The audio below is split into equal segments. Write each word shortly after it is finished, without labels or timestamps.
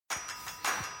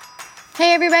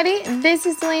Hey everybody, this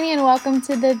is Delaney and welcome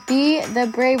to the Be the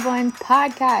Brave Ones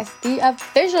podcast, the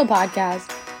official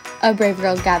podcast of Brave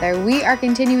Girls Gather. We are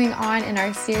continuing on in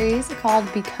our series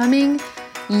called Becoming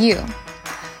You.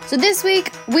 So this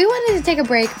week, we wanted to take a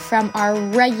break from our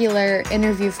regular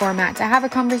interview format to have a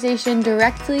conversation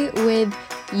directly with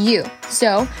you.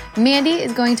 So Mandy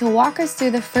is going to walk us through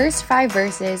the first 5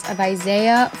 verses of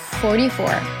Isaiah 44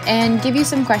 and give you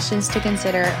some questions to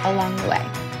consider along the way.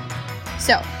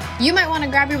 So you might want to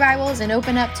grab your Bibles and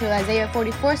open up to Isaiah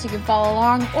 44 so you can follow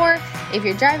along, or if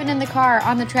you're driving in the car or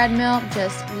on the treadmill,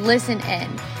 just listen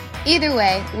in. Either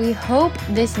way, we hope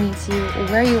this meets you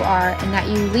where you are and that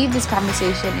you leave this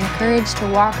conversation encouraged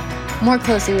to walk more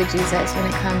closely with Jesus when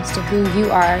it comes to who you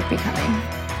are becoming.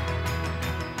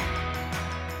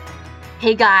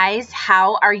 Hey guys,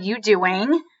 how are you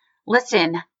doing?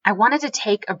 Listen, I wanted to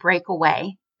take a break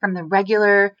away from the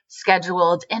regular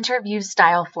scheduled interview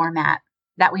style format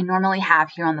that we normally have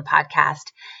here on the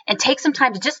podcast and take some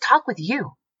time to just talk with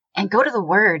you and go to the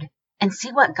Word and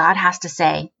see what God has to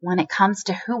say when it comes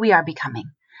to who we are becoming.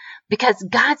 Because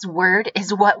God's Word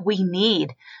is what we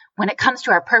need when it comes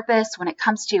to our purpose, when it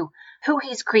comes to who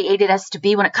He's created us to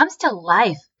be, when it comes to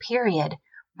life, period.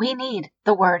 We need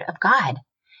the Word of God.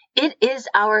 It is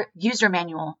our user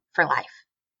manual for life.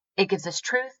 It gives us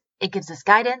truth. It gives us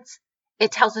guidance.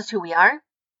 It tells us who we are.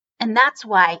 And that's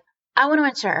why I want to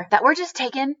ensure that we're just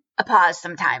taking a pause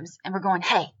sometimes and we're going,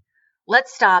 hey,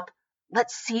 let's stop.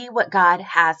 Let's see what God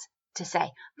has to say.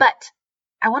 But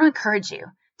I want to encourage you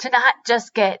to not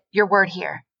just get your word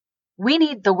here. We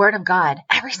need the Word of God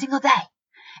every single day.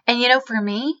 And for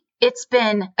me, it's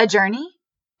been a journey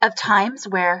of times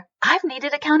where I've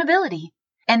needed accountability.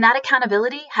 And that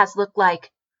accountability has looked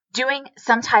like doing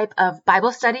some type of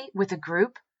Bible study with a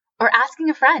group or asking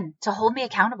a friend to hold me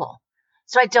accountable.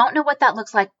 So I don't know what that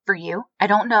looks like for you. I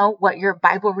don't know what your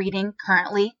Bible reading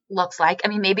currently looks like. I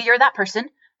mean, maybe you're that person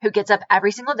who gets up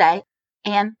every single day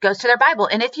and goes to their Bible.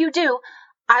 And if you do,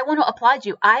 I want to applaud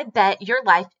you. I bet your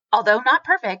life, although not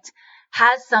perfect,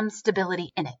 has some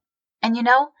stability in it. And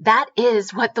that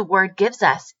is what the Word gives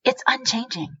us. It's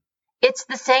unchanging. It's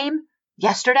the same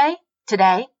yesterday,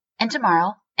 today, and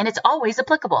tomorrow, and it's always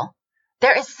applicable.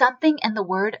 There is something in the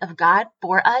Word of God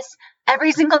for us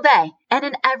every single day and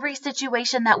in every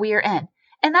situation that we are in.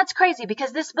 And that's crazy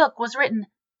because this book was written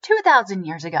 2,000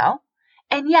 years ago,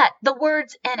 and yet the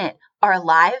words in it are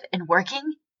alive and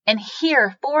working and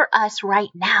here for us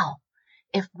right now,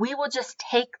 if we will just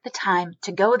take the time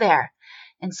to go there.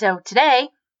 And so today,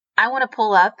 I want to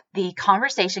pull up the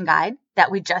conversation guide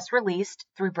that we just released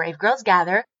through Brave Girls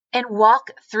Gather and walk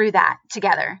through that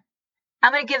together.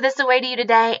 I'm going to give this away to you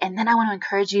today, and then I want to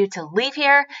encourage you to leave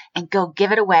here and go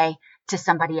give it away to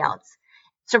somebody else.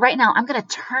 So right now, I'm going to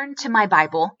turn to my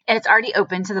Bible, and it's already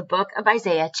open to the book of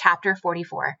Isaiah, chapter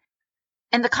 44.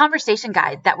 And the conversation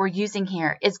guide that we're using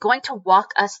here is going to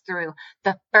walk us through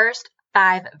the first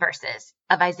 5 verses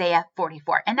of Isaiah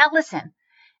 44. And now listen,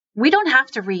 we don't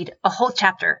have to read a whole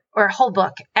chapter or a whole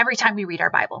book every time we read our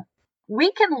Bible.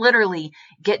 We can literally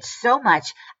get so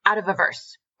much out of a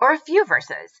verse or a few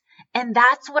verses. And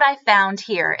that's what I found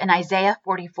here in Isaiah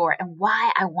 44 and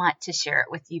why I want to share it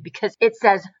with you, because it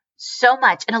says so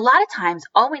much. And a lot of times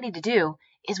all we need to do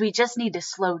is we just need to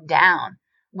slow down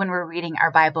when we're reading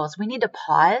our Bibles. We need to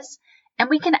pause and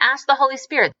we can ask the Holy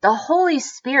Spirit. The Holy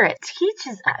Spirit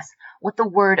teaches us what the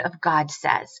Word of God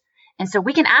says. And so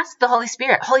we can ask the Holy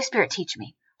Spirit, Holy Spirit, teach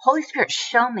me. Holy Spirit,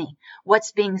 show me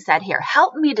what's being said here.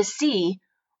 Help me to see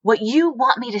what you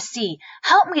want me to see.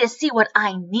 Help me to see what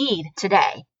I need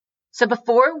today. So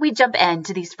before we jump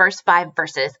into these first 5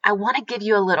 verses, I want to give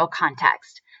you a little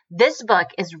context. This book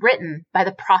is written by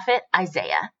the prophet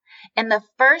Isaiah. And the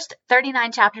first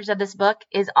 39 chapters of this book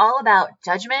is all about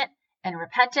judgment and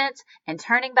repentance and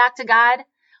turning back to God.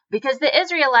 Because the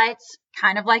Israelites,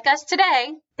 kind of like us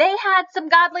today, they had some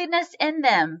godliness in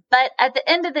them. But at the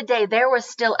end of the day, there was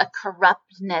still a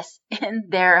corruptness in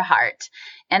their heart.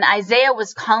 And Isaiah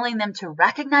was calling them to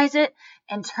recognize it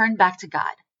and turn back to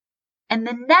God. And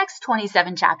the next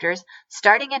 27 chapters,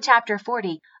 starting in chapter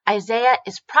 40, Isaiah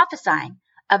is prophesying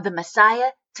of the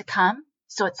Messiah to come.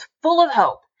 So it's full of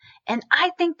hope. And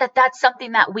I think that that's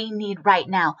something that we need right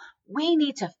now. We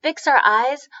need to fix our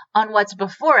eyes on what's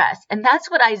before us. And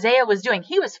that's what Isaiah was doing.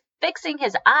 He was fixing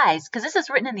his eyes, because this is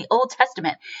written in the Old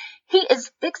Testament. He is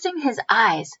fixing his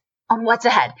eyes on what's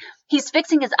ahead. He's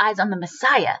fixing his eyes on the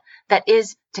Messiah that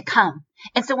is to come.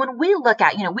 And so when we look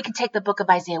at, we can take the book of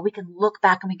Isaiah, we can look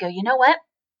back and we go, you know what?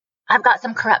 I've got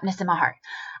some corruptness in my heart.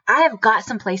 I have got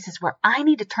some places where I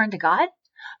need to turn to God.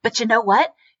 But you know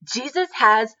what? Jesus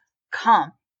has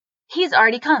come. He's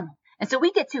already come. And so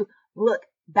we get to look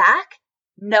back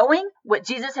knowing what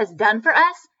Jesus has done for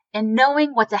us and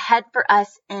knowing what's ahead for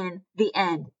us in the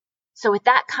end. So with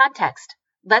that context,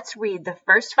 let's read the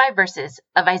first 5 verses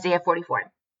of Isaiah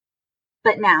 44.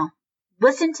 But now,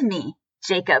 listen to me,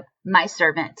 Jacob, my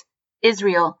servant,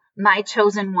 Israel, my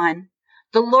chosen one.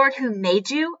 The Lord who made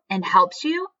you and helps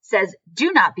you says,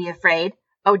 do not be afraid,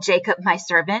 O Jacob, my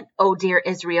servant, O dear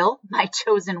Israel, my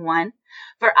chosen one.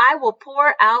 For I will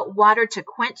pour out water to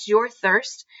quench your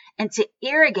thirst and to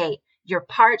irrigate your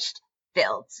parched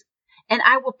fields. And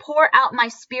I will pour out my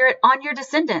spirit on your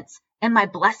descendants and my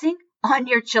blessing on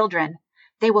your children.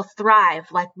 They will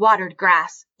thrive like watered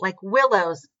grass, like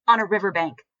willows on a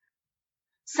riverbank.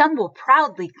 Some will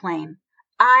proudly claim,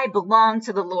 I belong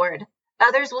to the Lord.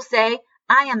 Others will say,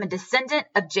 I am a descendant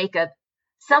of Jacob.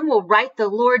 Some will write the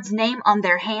Lord's name on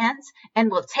their hands and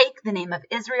will take the name of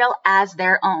Israel as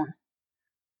their own.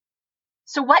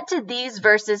 So what do these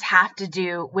verses have to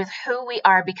do with who we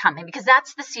are becoming? Because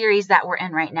that's the series that we're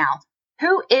in right now.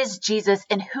 Who is Jesus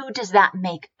and who does that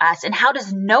make us? And how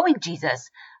does knowing Jesus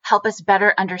help us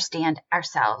better understand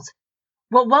ourselves?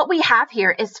 Well, what we have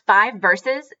here is 5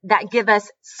 verses that give us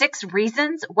 6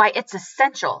 reasons why it's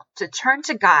essential to turn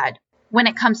to God when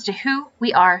it comes to who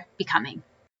we are becoming.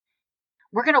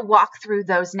 We're going to walk through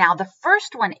those now. The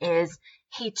first one is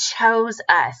He chose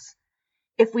us.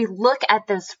 If we look at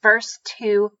those first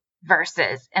 2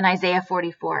 verses in Isaiah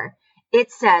 44,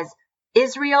 it says,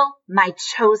 Israel, my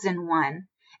chosen one.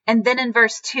 And then in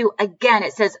verse 2, again,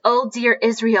 it says, oh, dear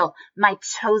Israel, my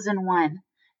chosen one.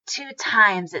 2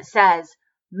 times it says,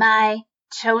 my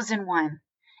chosen one.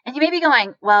 And you may be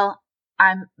going, well,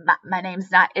 my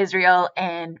name's not Israel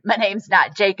and my name's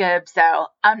not Jacob, so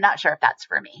I'm not sure if that's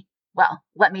for me. Well,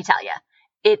 let me tell you,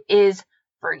 it is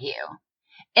for you.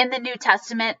 In the New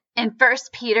Testament, in 1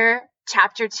 Peter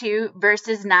chapter 2,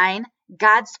 verses 9,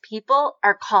 God's people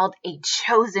are called a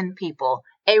chosen people,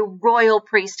 a royal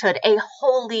priesthood, a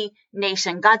holy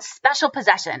nation, God's special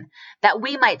possession, that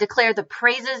we might declare the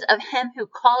praises of Him who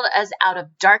called us out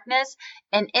of darkness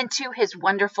and into His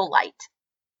wonderful light.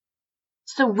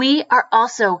 So we are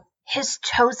also His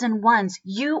chosen ones.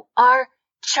 You are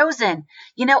chosen.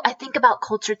 You know, I think about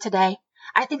culture today.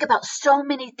 I think about so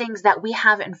many things that we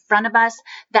have in front of us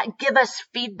that give us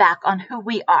feedback on who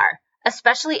we are,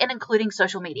 especially and including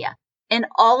social media. And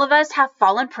all of us have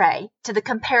fallen prey to the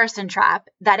comparison trap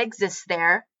that exists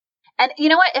there. And you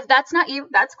know what? If that's not you,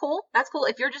 that's cool. That's cool.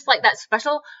 If you're just like that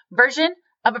special version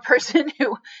of a person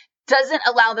who doesn't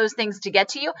allow those things to get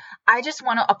to you, I just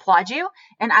want to applaud you.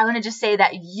 And I want to just say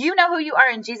that you know who you are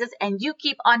in Jesus and you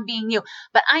keep on being you.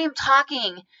 But I am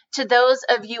talking to those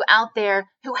of you out there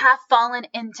who have fallen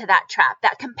into that trap,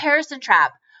 that comparison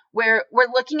trap, where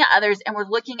we're looking at others and we're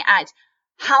looking at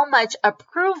how much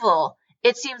approval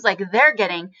it seems like they're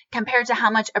getting compared to how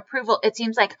much approval it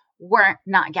seems like we're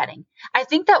not getting. I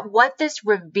think that what this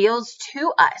reveals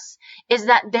to us is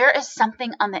that there is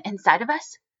something on the inside of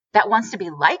us that wants to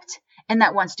be liked and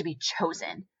that wants to be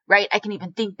chosen, right? I can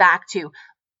even think back to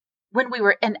when we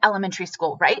were in elementary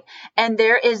school, right? And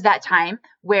there is that time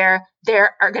where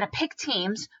there are going to pick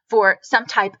teams for some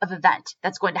type of event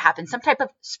that's going to happen, some type of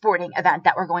sporting event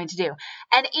that we're going to do.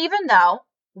 And even though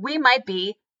we might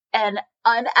be an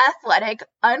unathletic,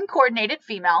 uncoordinated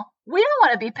female, we don't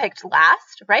want to be picked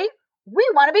last, right? We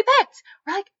want to be picked.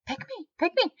 We're like, pick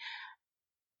me.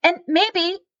 And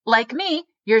maybe, like me,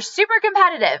 you're super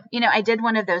competitive. You know, I did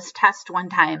one of those tests one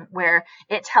time where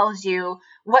it tells you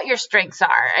what your strengths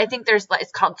are. I think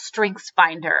it's called Strengths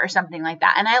Finder or something like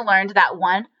that. And I learned that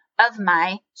one of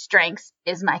my strengths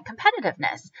is my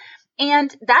competitiveness.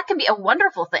 And that can be a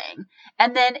wonderful thing.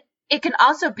 And then it can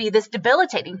also be this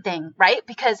debilitating thing, right?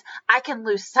 Because I can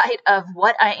lose sight of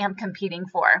what I am competing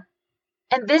for.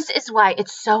 And this is why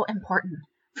it's so important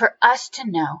for us to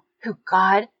know who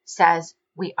God says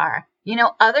we are. You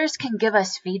know, others can give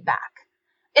us feedback.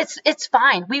 It's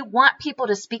fine. We want people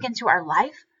to speak into our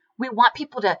life. We want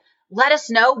people to let us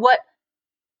know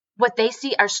what they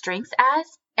see our strengths as.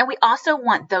 And we also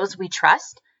want those we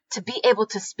trust to be able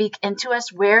to speak into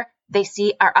us where they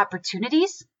see our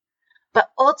opportunities. But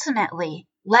ultimately,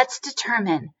 let's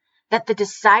determine that the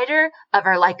decider of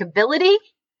our likability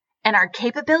and our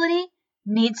capability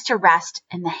needs to rest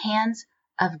in the hands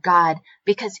of God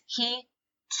because He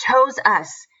chose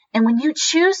us. And when you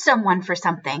choose someone for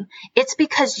something, it's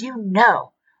because you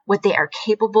know what they are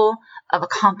capable of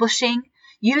accomplishing.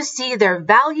 You see their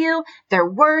value, their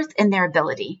worth, and their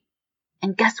ability.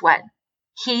 And guess what?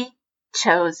 He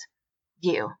chose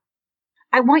you.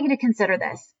 I want you to consider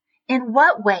this. In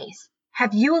what ways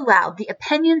have you allowed the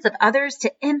opinions of others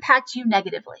to impact you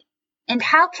negatively? And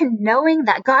how can knowing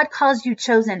that God calls you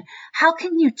chosen, how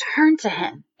can you turn to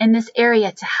him in this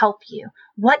area to help you?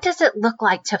 What does it look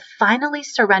like to finally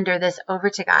surrender this over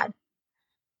to God?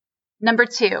 Number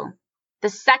 2, the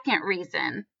second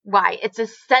reason why it's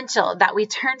essential that we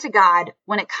turn to God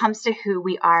when it comes to who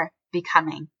we are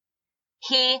becoming.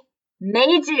 He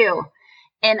made you.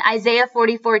 In Isaiah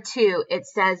 44:2, it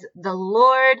says, the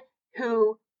Lord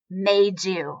who made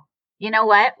you. You know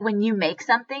what? When you make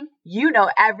something, you know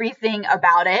everything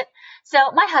about it. So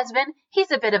my husband, he's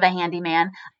a bit of a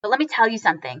handyman, but let me tell you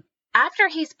something. After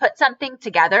he's put something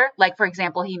together, like for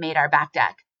example, he made our back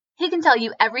deck, he can tell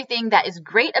you everything that is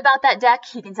great about that deck.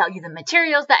 He can tell you the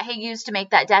materials that he used to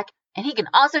make that deck, and he can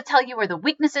also tell you where the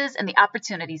weaknesses and the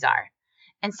opportunities are.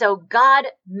 And so God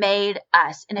made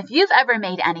us. And if you've ever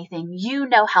made anything, you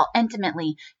know how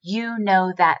intimately you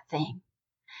know that thing.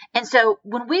 And so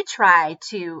when we try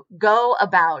to go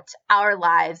about our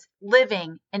lives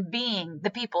living and being the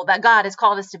people that God has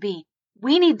called us to be,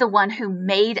 we need the one who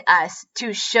made us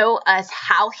to show us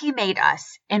how he made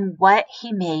us and what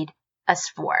he made us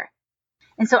for.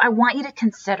 And so I want you to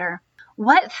consider,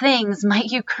 what things might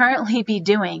you currently be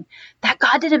doing that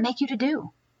God didn't make you to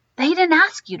do, that he didn't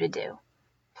ask you to do?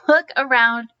 Look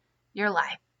around your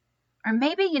life. Or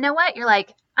maybe, you know what? You're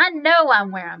like, I know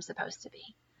I'm where I'm supposed to be,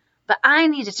 but I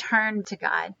need to turn to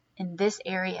God in this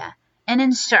area and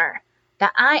ensure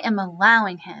that I am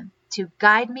allowing him to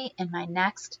guide me in my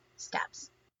next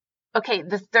steps. Okay,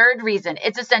 the third reason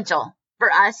it's essential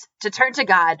for us to turn to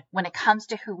God when it comes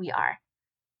to who we are.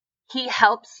 He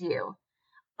helps you.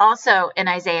 Also in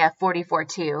Isaiah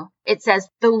 44:2, it says,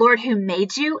 the Lord who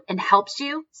made you and helps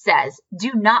you says,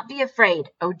 do not be afraid,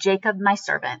 O Jacob, my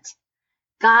servant.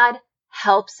 God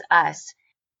helps us.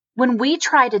 When we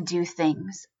try to do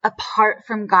things apart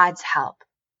from God's help,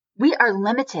 we are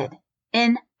limited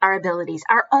in our abilities.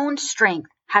 Our own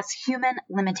strength has human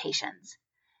limitations.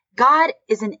 God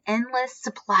is an endless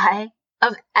supply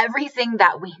of everything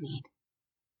that we need.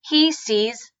 He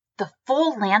sees the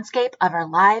full landscape of our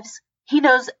lives. He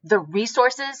knows the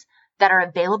resources that are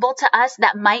available to us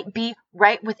that might be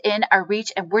right within our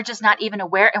reach, and we're just not even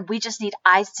aware, and we just need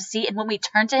eyes to see. And when we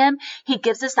turn to him, he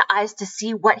gives us the eyes to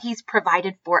see what he's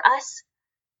provided for us.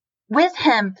 With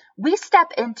him, we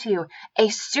step into a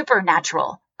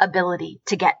supernatural ability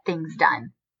to get things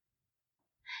done.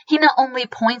 He not only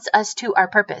points us to our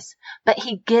purpose, but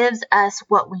he gives us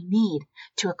what we need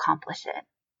to accomplish it.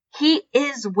 He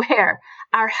is where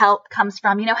our help comes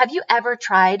from. You know, have you ever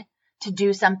tried to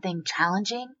do something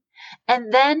challenging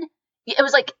and then it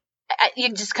was like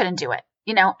you just couldn't do it?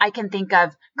 You know, I can think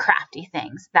of crafty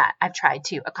things that I've tried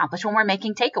to accomplish when we're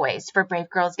making takeaways for Brave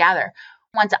Girls Gather.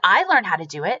 Once I learn how to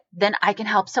do it, then I can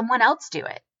help someone else do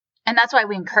it. And that's why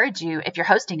we encourage you, if you're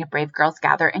hosting a Brave Girls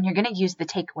Gather and you're going to use the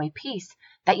takeaway piece,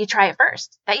 that you try it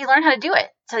first, that you learn how to do it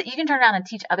so that you can turn around and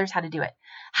teach others how to do it.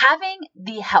 Having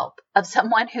the help of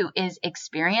someone who is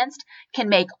experienced can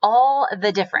make all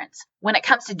the difference when it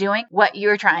comes to doing what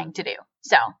you're trying to do.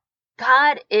 So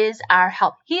God is our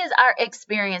help. He is our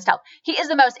experienced help. He is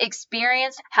the most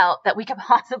experienced help that we could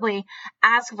possibly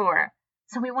ask for.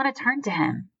 So we want to turn to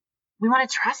him. We want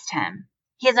to trust him.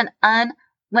 He has an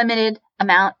unlimited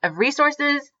amount of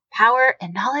resources, power,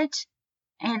 and knowledge,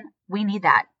 and we need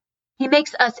that. He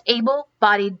makes us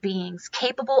able-bodied beings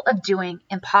capable of doing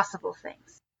impossible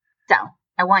things. So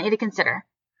I want you to consider,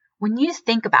 when you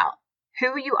think about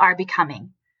who you are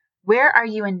becoming, where are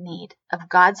you in need of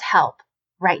God's help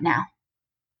right now?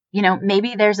 You know,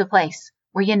 maybe there's a place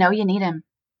where you know you need him.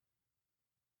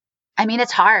 I mean,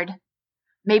 it's hard.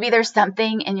 Maybe there's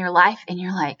something in your life and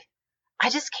you're like,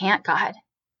 I just can't, God.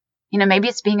 You know, maybe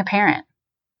it's being a parent.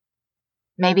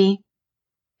 Maybe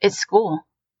it's school.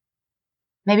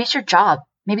 Maybe it's your job.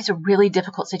 Maybe it's a really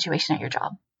difficult situation at your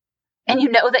job. And you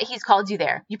know that he's called you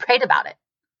there. You prayed about it.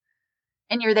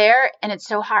 And you're there and it's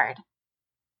so hard.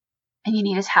 And you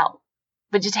need his help.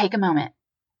 But just take a moment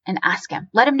and ask him.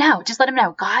 Let him know. Just let him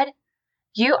know. God,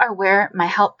 you are where my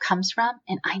help comes from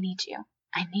and I need you.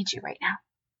 I need you right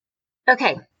now.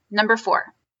 Okay, number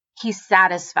 4. He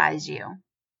satisfies you.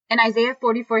 In Isaiah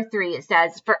 44:3, it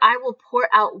says, for I will pour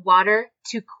out water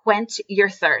to quench your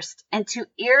thirst and to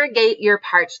irrigate your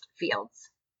parched fields.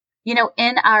 You know,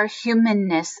 in our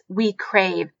humanness, we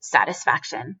crave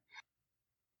satisfaction.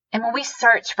 And when we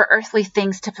search for earthly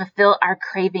things to fulfill our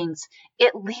cravings,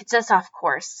 it leads us off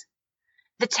course.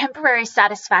 The temporary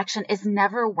satisfaction is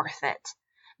never worth it.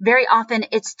 Very often,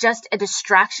 it's just a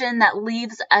distraction that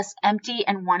leaves us empty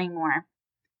and wanting more.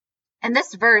 And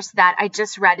this verse that I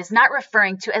just read is not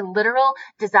referring to a literal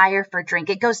desire for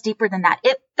drink. It goes deeper than that.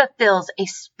 It fulfills a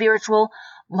spiritual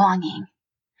longing.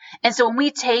 And so when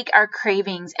we take our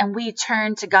cravings and we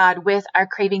turn to God with our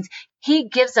cravings, He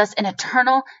gives us an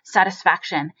eternal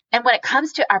satisfaction. And when it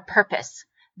comes to our purpose,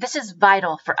 this is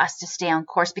vital for us to stay on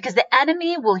course because the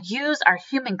enemy will use our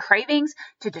human cravings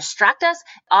to distract us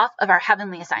off of our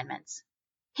heavenly assignments.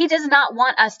 He does not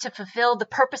want us to fulfill the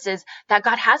purposes that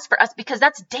God has for us because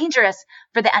that's dangerous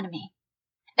for the enemy.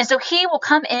 And so he will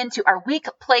come into our weak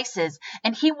places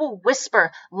and he will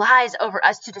whisper lies over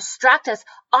us to distract us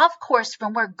off course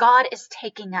from where God is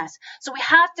taking us. So we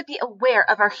have to be aware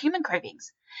of our human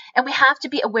cravings and we have to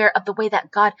be aware of the way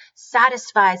that God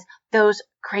satisfies those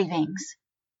cravings.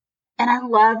 And I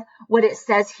love what it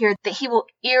says here that he will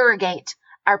irrigate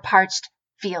our parched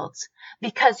fields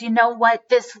because you know what?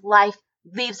 This life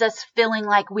leaves us feeling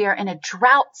like we are in a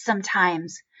drought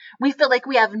sometimes. We feel like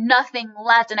we have nothing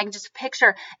left. And I can just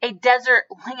picture a desert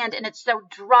land and it's so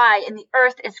dry and the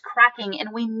earth is cracking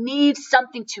and we need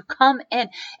something to come in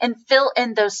and fill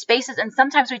in those spaces. And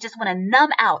sometimes we just want to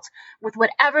numb out with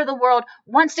whatever the world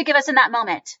wants to give us in that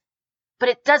moment. But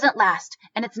it doesn't last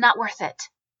and it's not worth it.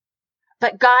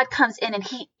 But God comes in and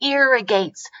he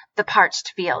irrigates the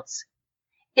parched fields.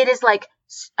 It is like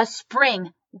a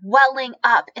spring welling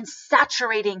up and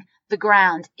saturating the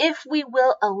ground if we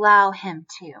will allow him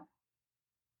to.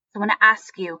 So I want to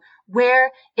ask you, where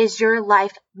is your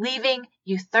life leaving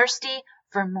you thirsty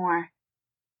for more?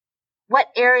 What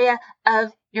area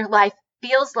of your life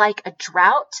feels like a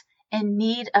drought in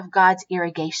need of God's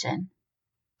irrigation?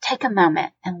 Take a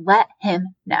moment and let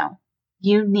him know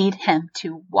you need him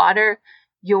to water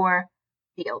your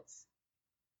fields.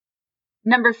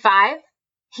 Number 5,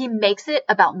 he makes it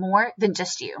about more than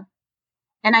just you.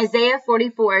 In Isaiah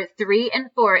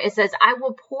 44:3-4, it says, I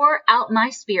will pour out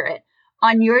my spirit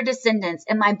on your descendants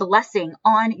and my blessing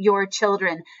on your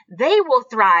children. They will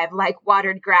thrive like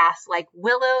watered grass, like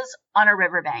willows on a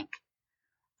riverbank.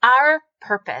 Our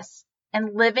purpose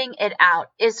in living it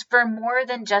out is for more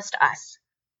than just us.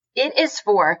 It is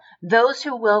for those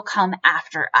who will come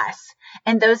after us.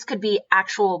 And those could be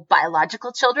actual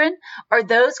biological children, or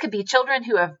those could be children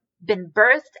who have been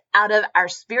birthed out of our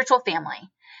spiritual family.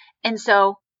 And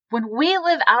so when we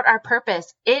live out our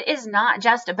purpose, it is not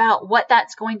just about what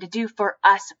that's going to do for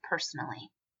us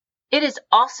personally. It is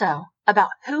also about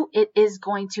who it is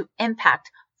going to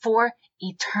impact for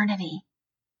eternity.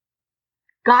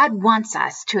 God wants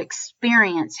us to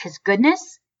experience his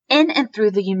goodness in and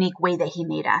through the unique way that he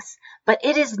made us. But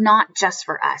it is not just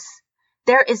for us.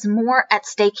 There is more at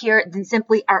stake here than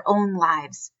simply our own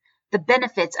lives. The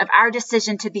benefits of our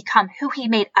decision to become who he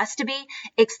made us to be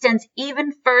extends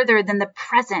even further than the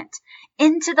present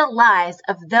into the lives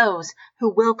of those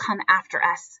who will come after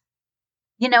us.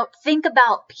 You know, think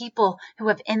about people who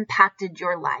have impacted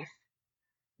your life.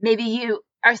 Maybe you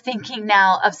are thinking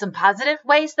now of some positive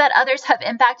ways that others have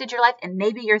impacted your life, and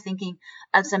maybe you're thinking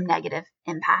of some negative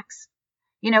impacts.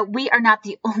 You know, we are not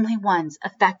the only ones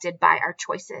affected by our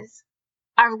choices.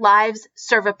 Our lives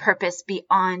serve a purpose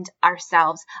beyond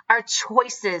ourselves. Our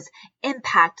choices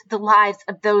impact the lives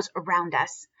of those around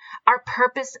us. Our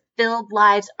purpose-filled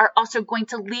lives are also going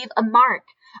to leave a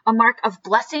mark of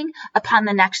blessing upon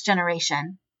the next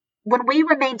generation. When we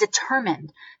remain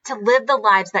determined to live the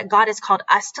lives that God has called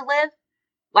us to live,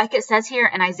 like it says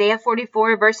here in Isaiah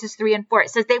 44:3-4, it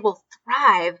says they will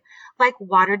thrive like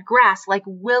watered grass, like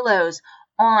willows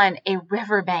on a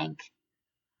riverbank.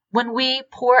 When we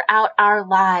pour out our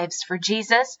lives for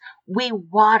Jesus, we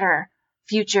water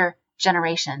future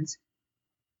generations.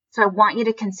 So I want you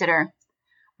to consider,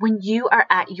 when you are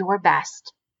at your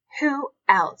best, who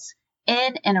else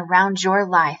in and around your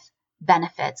life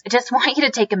benefits? I just want you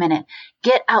to take a minute.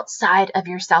 Get outside of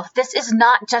yourself. This is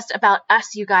not just about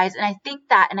us, you guys. And I think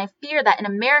that, and I fear that in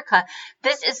America,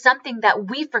 this is something that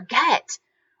we forget.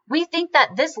 We think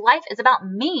that this life is about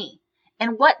me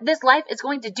and what this life is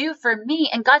going to do for me.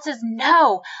 And God says,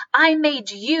 no, I made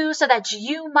you so that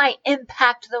you might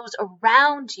impact those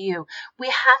around you. We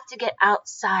have to get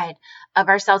outside of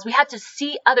ourselves. We have to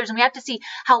see others, and we have to see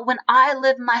how when I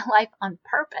live my life on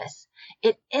purpose,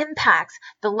 it impacts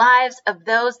the lives of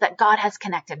those that God has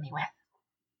connected me with.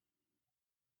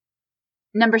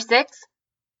 Number 6,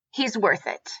 he's worth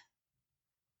it.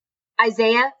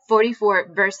 Isaiah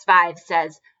 44:5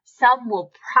 says, some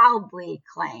will proudly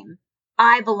claim,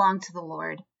 I belong to the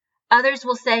Lord. Others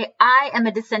will say, I am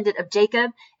a descendant of Jacob,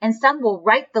 and some will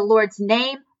write the Lord's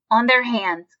name on their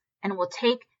hands and will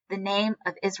take the name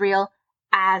of Israel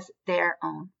as their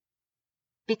own.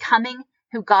 Becoming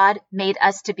who God made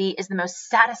us to be is the most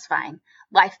satisfying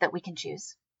life that we can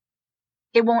choose.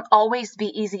 It won't always be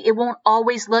easy. It won't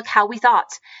always look how we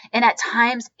thought. And at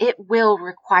times it will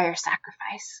require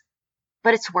sacrifice,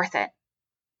 but it's worth it.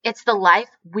 It's the life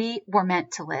we were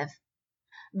meant to live.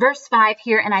 Verse 5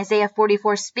 here in Isaiah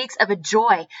 44 speaks of a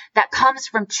joy that comes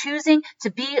from choosing to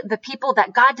be the people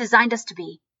that God designed us to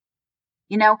be.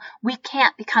 You know, we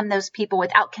can't become those people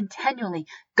without continually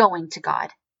going to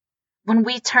God. When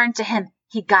we turn to him,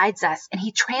 he guides us and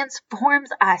he transforms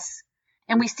us.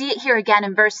 And we see it here again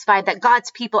in verse 5 that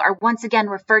God's people are once again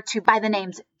referred to by the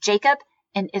names Jacob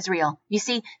and Israel. You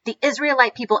see, the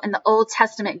Israelite people in the Old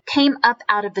Testament came up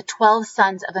out of the 12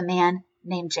 sons of a man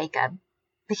named Jacob.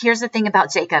 But here's the thing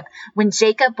about Jacob. When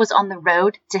Jacob was on the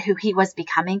road to who he was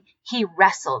becoming, he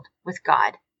wrestled with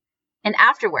God. And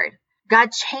afterward,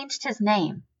 God changed his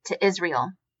name to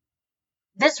Israel.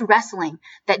 This wrestling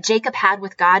that Jacob had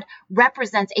with God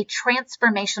represents a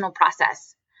transformational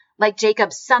process. Like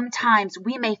Jacob, sometimes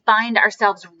we may find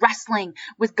ourselves wrestling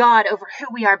with God over who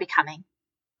we are becoming.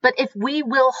 But if we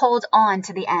will hold on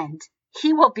to the end,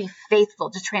 he will be faithful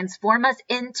to transform us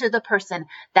into the person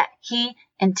that he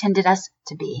intended us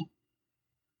to be.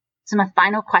 So my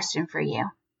final question for you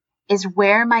is,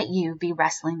 where might you be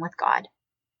wrestling with God?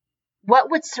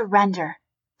 What would surrender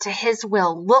to his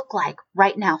will look like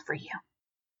right now for you?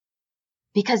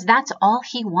 Because that's all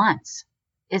he wants,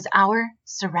 is our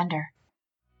surrender.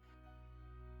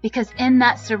 Because in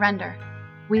that surrender,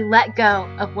 we let go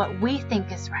of what we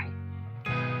think is right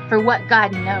for what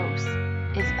God knows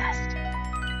is best.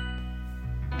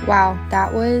 Wow,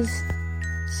 that was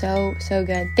so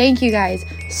good. Thank you guys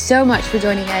so much for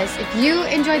joining us. If you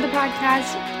enjoyed the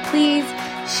podcast, please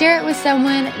share it with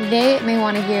someone. They may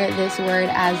want to hear this word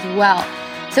as well.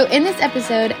 So in this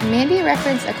episode, Mandy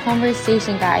referenced a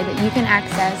conversation guide that you can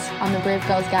access on the Brave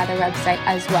Girls Gather website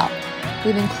as well.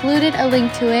 We've included a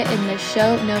link to it in the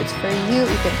show notes for you.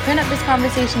 You can print up this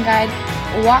conversation guide,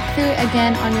 walk through it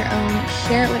again on your own,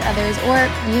 share it with others, or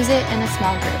use it in a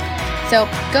small group. So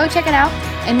go check it out,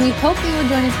 and we hope that you will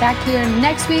join us back here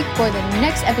next week for the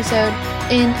next episode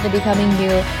in the Becoming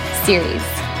You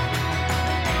series.